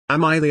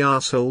Am I the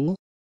asshole?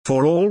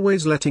 For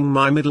always letting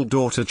my middle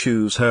daughter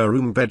choose her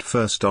room bed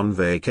first on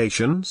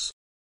vacations?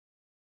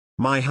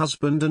 My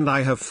husband and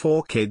I have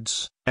 4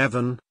 kids,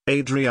 Evan,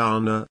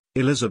 Adriana,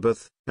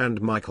 Elizabeth,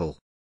 and Michael.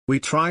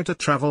 We try to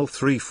travel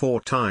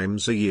 3-4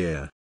 times a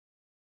year.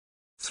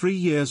 3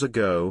 years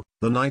ago,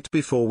 the night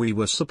before we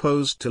were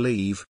supposed to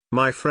leave,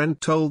 my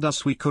friend told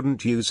us we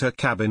couldn't use her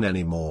cabin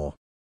anymore.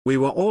 We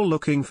were all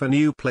looking for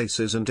new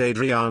places and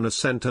Adriana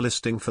sent a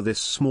listing for this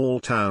small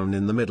town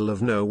in the middle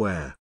of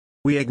nowhere.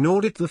 We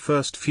ignored it the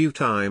first few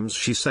times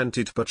she sent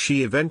it, but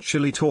she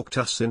eventually talked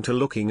us into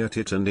looking at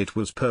it and it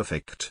was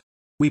perfect.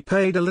 We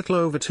paid a little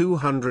over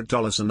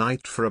 $200 a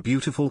night for a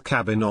beautiful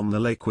cabin on the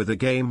lake with a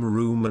game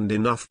room and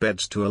enough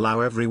beds to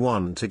allow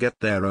everyone to get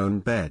their own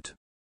bed.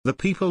 The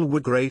people were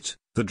great,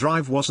 the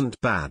drive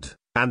wasn't bad,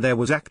 and there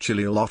was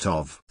actually a lot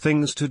of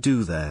things to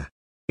do there.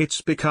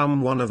 It's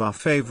become one of our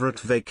favorite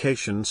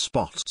vacation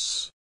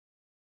spots.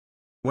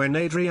 When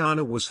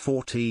Adriana was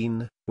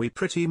 14, we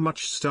pretty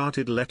much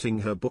started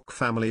letting her book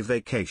family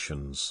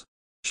vacations.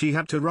 She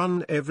had to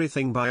run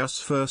everything by us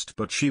first,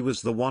 but she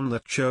was the one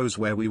that chose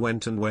where we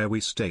went and where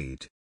we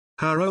stayed.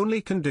 Her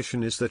only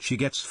condition is that she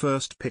gets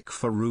first pick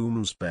for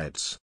rooms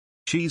beds.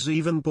 She's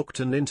even booked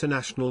an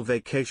international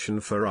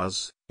vacation for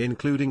us,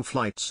 including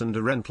flights and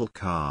a rental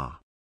car.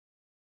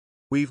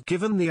 We've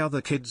given the other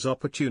kids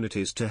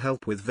opportunities to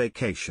help with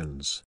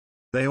vacations.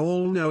 They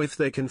all know if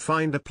they can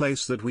find a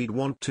place that we'd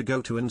want to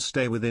go to and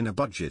stay within a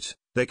budget,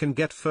 they can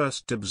get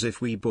first dibs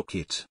if we book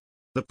it.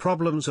 The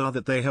problems are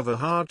that they have a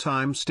hard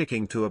time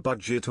sticking to a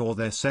budget, or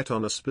they're set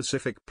on a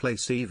specific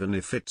place even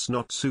if it's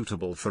not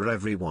suitable for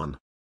everyone.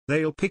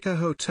 They'll pick a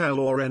hotel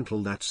or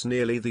rental that's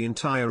nearly the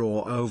entire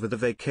or over the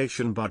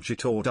vacation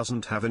budget or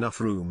doesn't have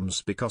enough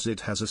rooms because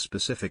it has a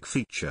specific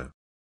feature.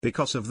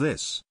 Because of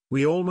this,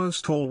 we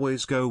almost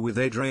always go with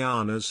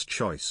Adriana's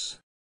choice.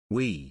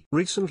 We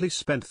recently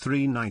spent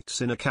 3 nights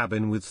in a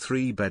cabin with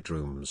 3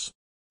 bedrooms.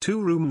 2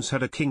 rooms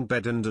had a king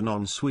bed and an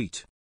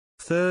ensuite.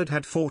 Third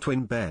had 4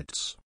 twin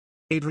beds.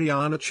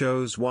 Adriana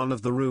chose one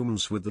of the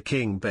rooms with the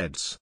king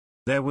beds.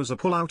 There was a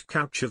pull-out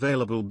couch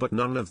available but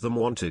none of them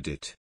wanted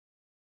it.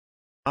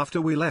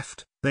 After we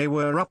left, they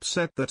were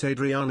upset that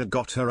Adriana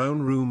got her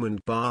own room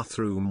and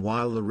bathroom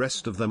while the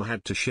rest of them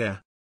had to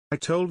share. I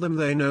told them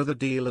they know the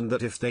deal and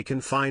that if they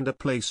can find a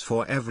place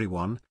for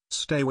everyone,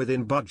 stay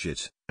within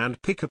budget,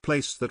 and pick a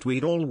place that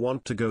we'd all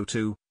want to go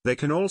to, they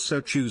can also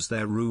choose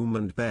their room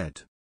and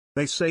bed.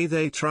 They say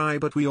they try,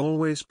 but we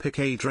always pick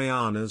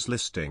Adriana's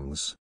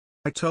listings.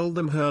 I told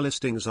them her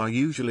listings are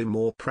usually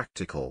more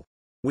practical.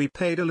 We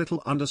paid a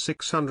little under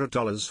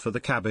 $600 for the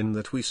cabin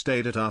that we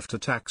stayed at after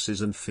taxes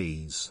and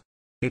fees.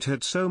 It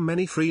had so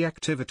many free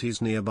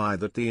activities nearby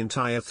that the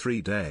entire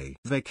 3-day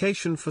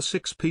vacation for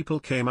 6 people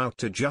came out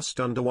to just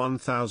under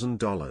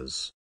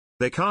 $1,000.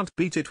 They can't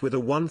beat it with a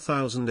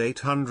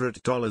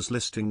 $1,800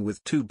 listing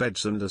with 2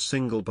 beds and a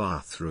single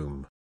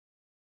bathroom.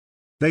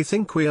 They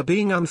think we are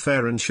being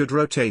unfair and should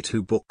rotate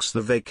who books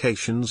the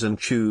vacations and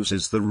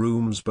chooses the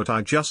rooms, but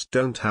I just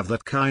don't have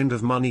that kind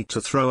of money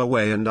to throw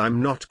away, and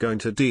I'm not going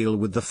to deal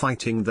with the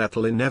fighting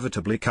that'll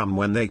inevitably come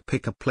when they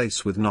pick a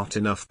place with not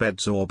enough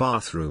beds or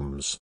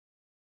bathrooms.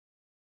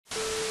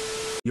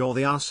 You're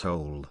the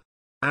asshole.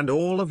 And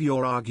all of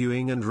your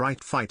arguing and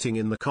right fighting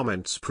in the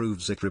comments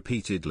proves it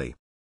repeatedly.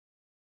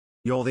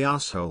 You're the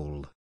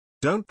asshole.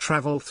 Don't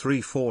travel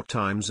 3-4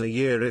 times a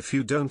year if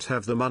you don't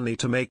have the money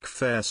to make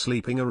fair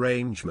sleeping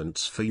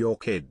arrangements for your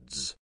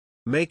kids.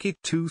 Make it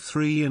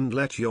 2-3 and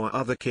let your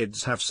other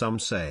kids have some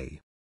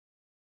say.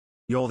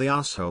 You're the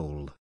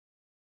asshole.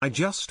 I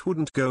just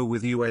wouldn't go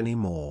with you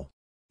anymore.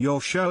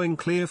 You're showing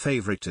clear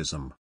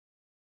favoritism.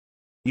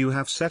 You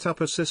have set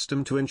up a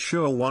system to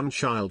ensure one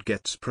child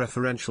gets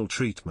preferential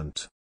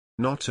treatment.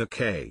 Not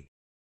okay.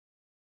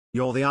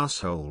 You're the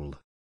asshole.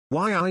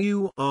 Why are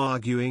you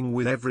arguing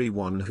with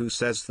everyone who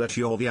says that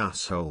you're the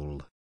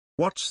asshole?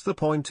 What's the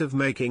point of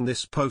making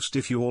this post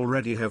if you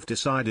already have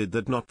decided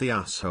that not the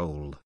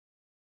asshole?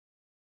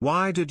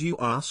 Why did you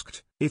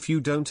ask, if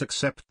you don't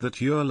accept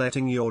that you're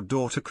letting your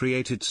daughter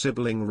create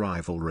sibling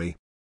rivalry?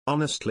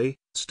 Honestly,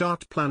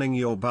 start planning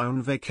your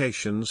bound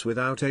vacations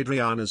without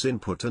Adriana's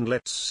input and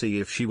let's see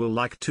if she will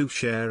like to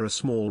share a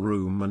small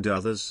room and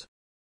others.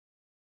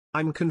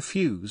 I'm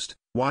confused.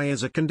 Why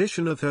is a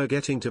condition of her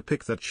getting to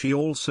pick that she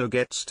also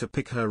gets to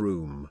pick her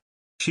room?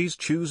 She's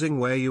choosing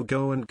where you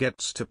go and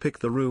gets to pick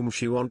the room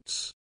she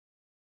wants.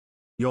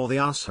 You're the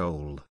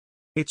asshole.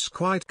 It's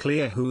quite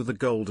clear who the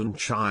golden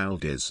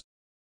child is.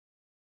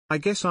 I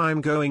guess I'm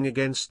going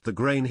against the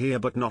grain here,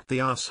 but not the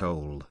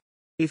asshole.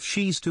 If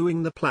she's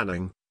doing the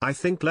planning, I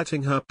think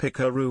letting her pick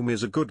her room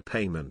is a good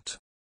payment.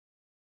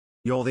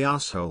 You're the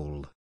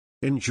asshole.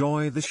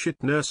 Enjoy the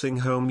shit nursing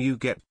home you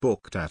get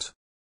booked at.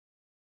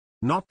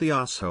 Not the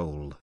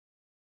asshole.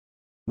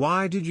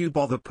 Why did you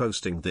bother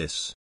posting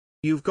this?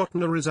 You've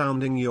gotten a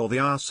resounding "you're the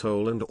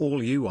asshole" and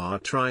all you are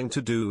trying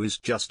to do is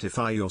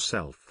justify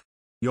yourself.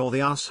 You're the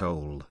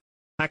asshole.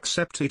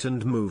 Accept it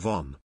and move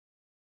on.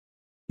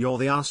 You're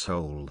the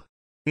asshole.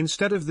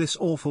 Instead of this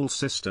awful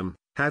system,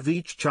 have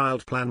each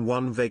child plan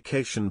 1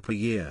 vacation per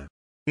year.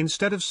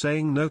 Instead of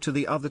saying no to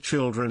the other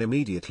children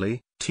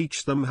immediately,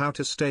 teach them how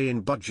to stay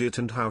in budget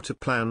and how to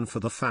plan for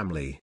the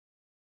family.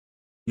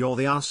 You're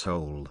the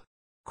asshole.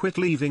 Quit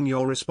leaving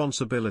your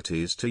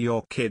responsibilities to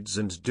your kids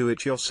and do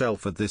it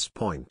yourself at this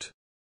point.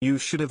 You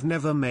should have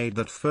never made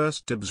that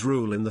first dibs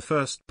rule in the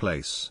first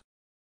place.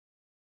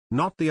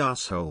 Not the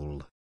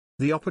asshole.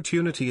 The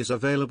opportunity is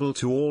available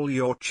to all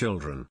your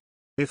children.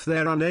 If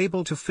they're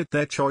unable to fit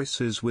their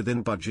choices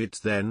within budget,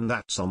 then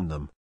that's on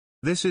them.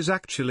 This is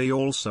actually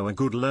also a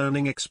good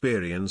learning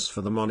experience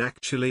for them on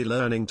actually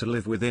learning to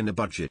live within a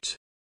budget.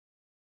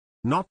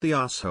 Not the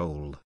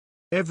asshole.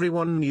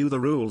 Everyone knew the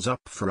rules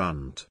up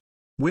front.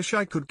 Wish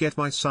I could get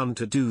my son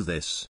to do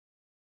this.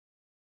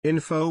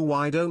 Info: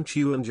 why don't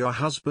you and your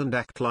husband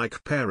act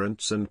like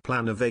parents and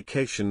plan a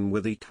vacation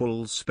with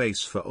equal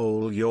space for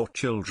all your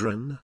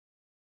children?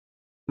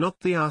 Not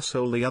the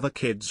asshole. The other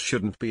kids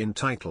shouldn't be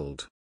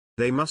entitled.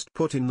 They must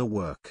put in the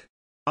work.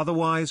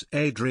 Otherwise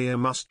Adria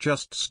must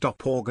just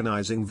stop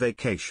organizing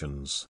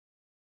vacations.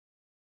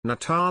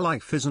 Nata: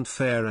 life isn't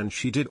fair and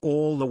she did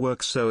all the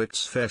work, so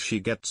it's fair she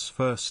gets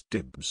first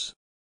dibs.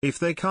 If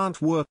they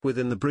can't work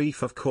within the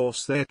brief, of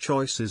course their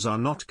choices are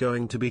not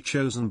going to be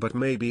chosen, but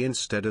maybe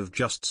instead of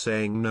just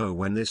saying no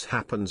when this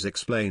happens,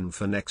 explain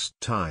for next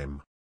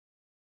time.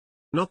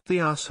 Not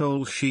the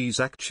asshole. She's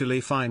actually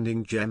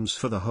finding gems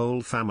for the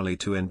whole family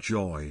to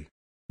enjoy.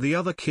 The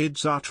other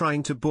kids are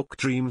trying to book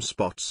dream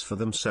spots for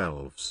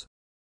themselves.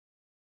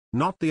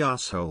 Not the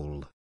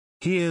asshole.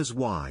 Here's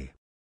why.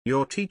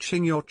 You're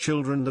teaching your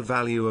children the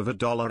value of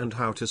 $1 and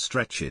how to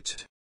stretch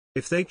it.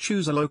 If they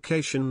choose a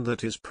location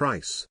that is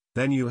price,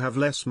 then you have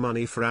less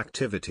money for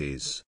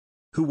activities.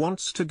 Who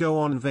wants to go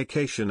on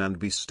vacation and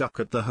be stuck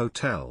at the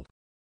hotel?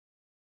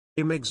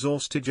 I'm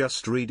exhausted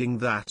just reading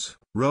that,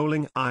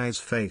 rolling eyes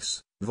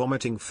face,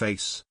 vomiting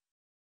face.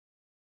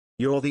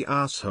 You're the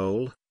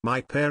asshole.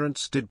 My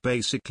parents did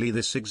basically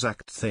this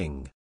exact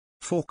thing.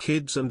 4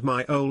 kids and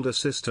my older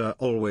sister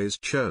always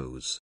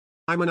chose.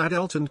 I'm an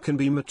adult and can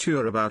be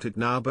mature about it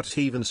now, but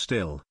even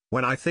still,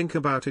 when I think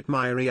about it,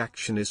 my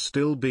reaction is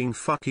still being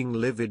fucking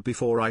livid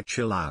before I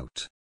chill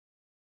out.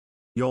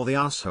 You're the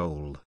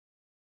asshole.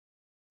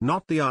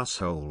 Not the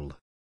asshole.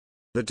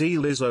 The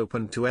deal is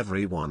open to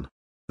everyone.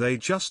 They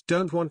just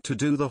don't want to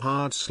do the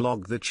hard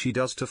slog that she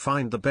does to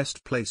find the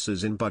best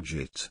places in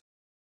budget.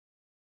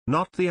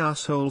 Not the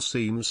asshole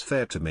seems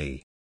fair to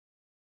me.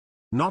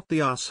 Not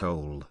the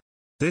asshole.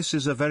 This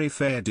is a very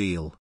fair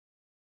deal.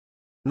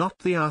 Not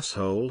the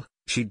asshole.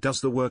 She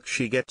does the work,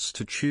 she gets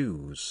to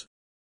choose.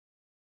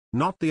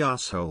 Not the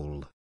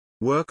asshole.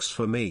 Works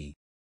for me.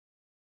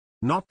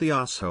 Not the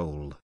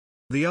asshole.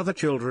 The other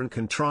children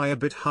can try a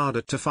bit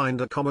harder to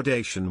find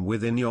accommodation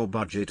within your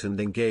budget and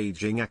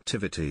engaging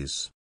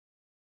activities.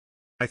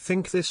 I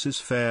think this is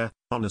fair,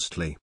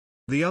 honestly.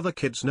 The other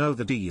kids know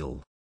the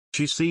deal.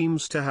 She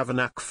seems to have a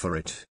knack for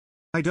it.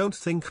 I don't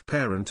think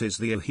parent is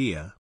the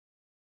here.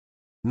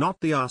 Not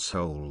the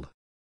asshole.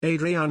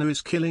 Adriana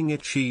is killing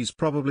it. She's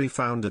probably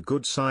found a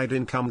good side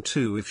income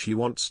too if she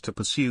wants to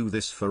pursue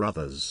this for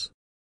others.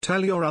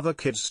 Tell your other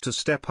kids to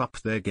step up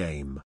their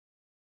game.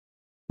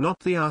 Not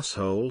the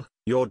asshole.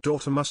 Your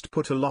daughter must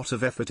put a lot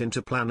of effort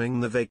into planning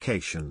the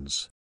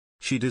vacations.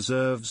 She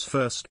deserves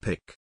first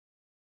pick.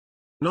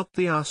 Not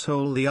the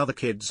asshole. The other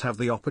kids have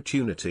the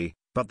opportunity,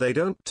 but they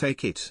don't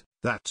take it.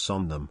 That's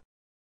on them.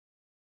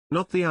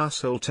 Not the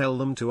asshole. Tell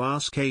them to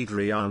ask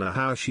Adriana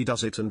how she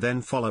does it and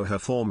then follow her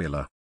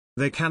formula.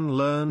 They can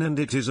learn and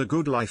it is a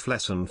good life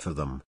lesson for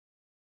them.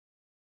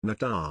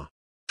 Nata.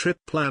 Trip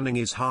planning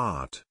is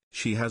hard,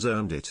 she has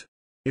earned it.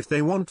 If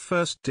they want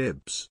first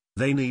dibs,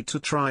 they need to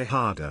try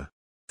harder.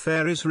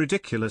 Fair is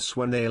ridiculous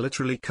when they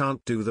literally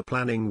can't do the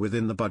planning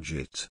within the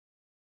budget.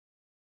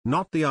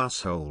 Not the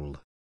asshole.